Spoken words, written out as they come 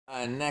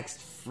Next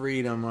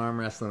Freedom Arm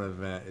Wrestling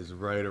event is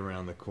right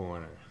around the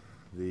corner.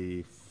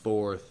 The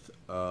 4th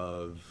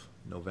of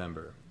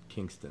November,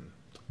 Kingston.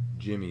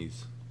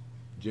 Jimmy's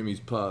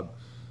Pub.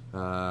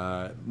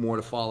 More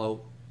to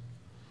follow.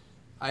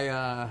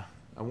 I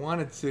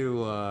wanted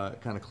to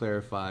kind of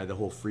clarify the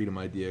whole freedom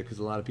idea, because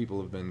a lot of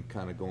people have been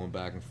kind of going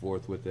back and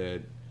forth with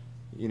it.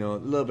 You know, a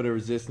little bit of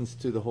resistance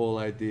to the whole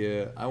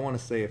idea. I want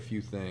to say a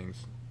few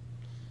things.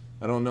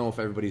 I don't know if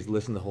everybody's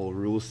listened to the whole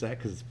rule set,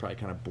 because it's probably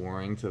kind of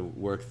boring to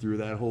work through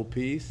that whole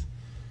piece.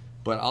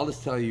 But I'll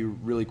just tell you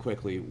really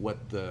quickly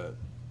what the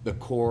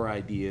core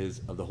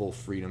ideas of the whole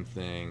freedom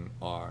thing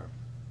are.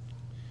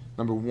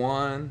 Number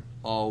one,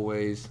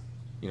 always,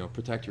 you know,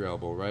 protect your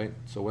elbow, right?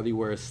 So whether you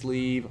wear a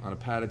sleeve on a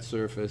padded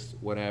surface,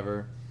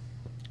 whatever,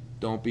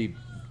 don't be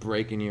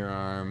breaking your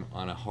arm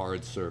on a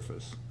hard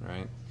surface,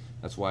 right?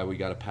 That's why we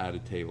got a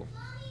padded table.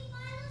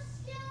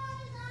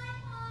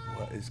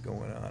 What is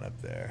going on up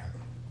there?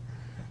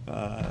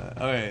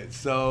 Okay,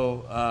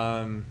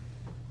 so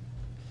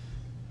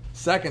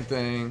second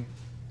thing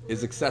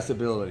is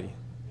accessibility.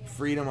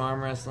 Freedom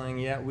arm wrestling,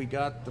 yeah, we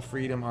got the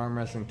Freedom arm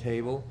wrestling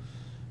table,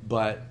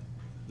 but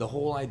the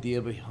whole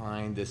idea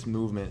behind this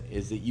movement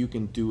is that you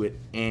can do it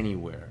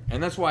anywhere.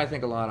 And that's why I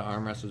think a lot of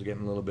arm wrestlers are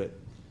getting a little bit,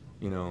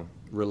 you know,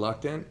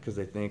 reluctant, because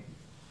they think,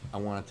 I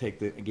want to take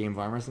the game of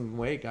arm wrestling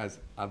away. Guys,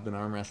 I've been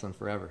arm wrestling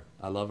forever.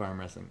 I love arm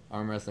wrestling.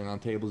 Arm wrestling on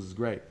tables is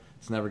great.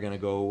 It's never going to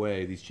go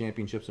away. These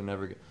championships are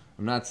never.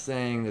 I'm not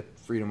saying that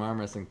Freedom arm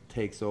wrestling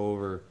takes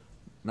over.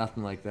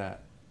 Nothing like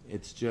that.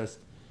 It's just,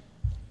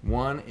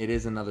 one, it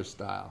is another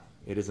style.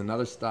 It is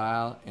another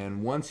style,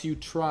 and once you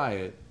try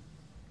it,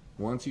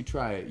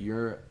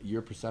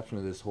 your perception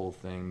of this whole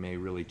thing may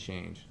really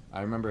change.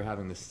 I remember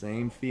having the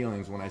same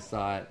feelings when I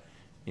saw it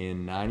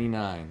in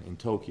 '99 in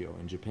Tokyo,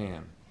 in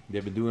Japan.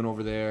 They've been doing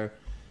over there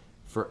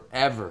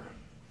forever,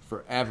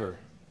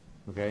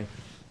 okay?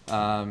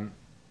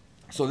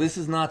 So this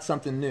is not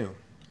something new.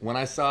 When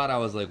I saw it, I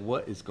was like,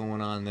 what is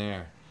going on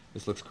there?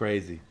 This looks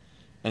crazy.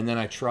 And then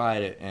I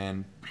tried it,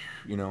 and,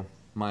 you know,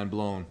 mind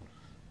blown.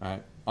 All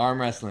right? Arm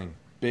wrestling,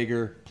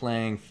 bigger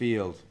playing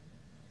field.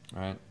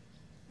 All right?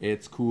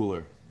 It's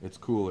cooler. It's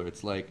cooler.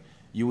 It's like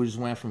you just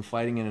went from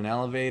fighting in an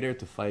elevator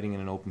to fighting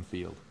in an open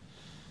field.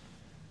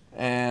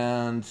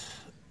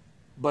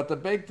 But the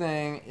big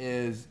thing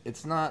is,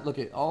 it's not, look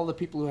at all the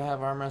people who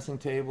have arm wrestling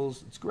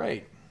tables, it's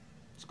great.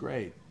 It's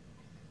great.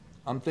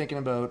 I'm thinking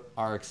about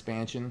our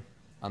expansion.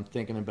 I'm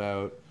thinking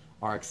about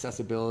our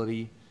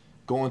accessibility.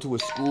 Going to a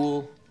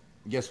school,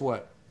 guess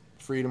what?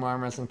 Freedom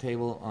arm wrestling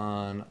table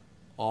on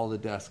all the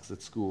desks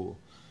at school.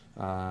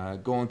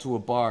 Going to a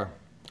bar.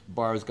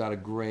 Bar's got a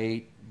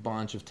great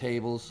bunch of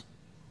tables.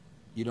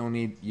 You don't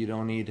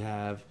need to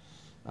have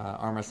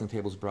arm wrestling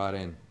tables brought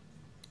in.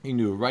 You can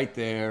do it right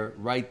there,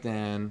 right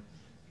then.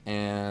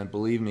 And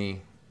believe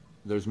me,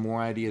 there's more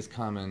ideas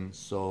coming,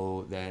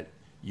 so that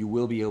you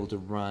will be able to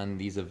run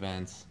these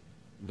events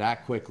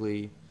that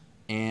quickly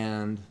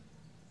and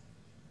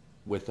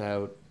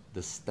without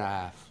the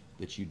staff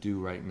that you do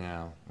right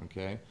now,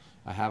 okay?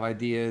 I have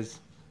ideas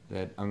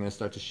that I'm going to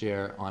start to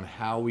share on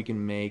how we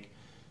can make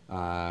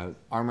arm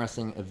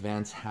wrestling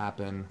events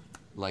happen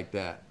like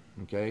that,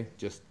 okay?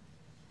 Just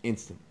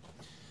instant.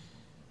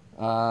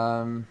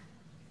 And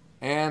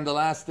the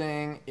last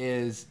thing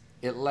is,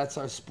 it lets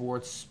our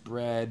sports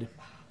spread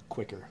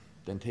quicker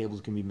than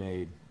tables can be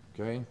made,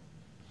 okay?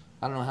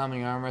 I don't know how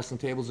many arm wrestling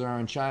tables there are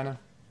in China,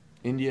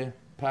 India,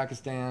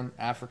 Pakistan,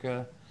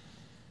 Africa,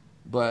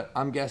 but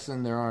I'm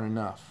guessing there aren't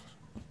enough.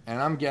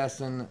 And I'm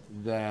guessing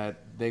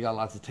that they got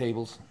lots of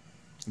tables,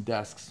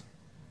 desks,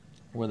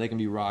 where they can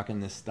be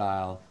rocking this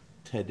style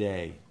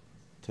today,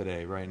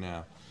 right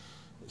now.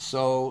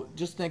 So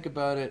just think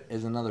about it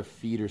as another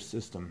feeder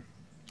system.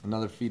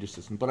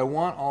 But I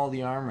want all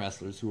the arm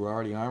wrestlers who are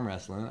already arm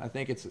wrestling, I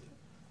think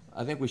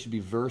we should be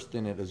versed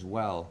in it as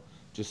well,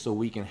 just so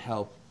we can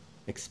help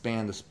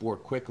expand the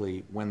sport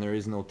quickly when there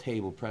is no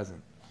table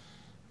present.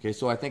 Okay,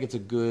 so I think it's a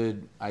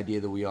good idea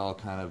that we all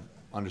kind of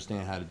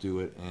understand how to do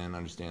it and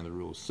understand the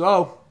rules.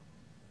 So,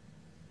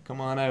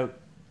 come on out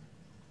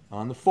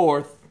on the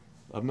 4th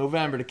of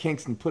November to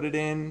Kingston. Put it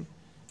in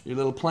your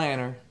little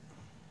planner,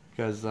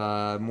 because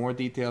more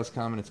details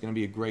coming. It's going to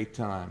be a great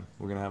time.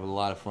 We're going to have a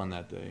lot of fun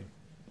that day.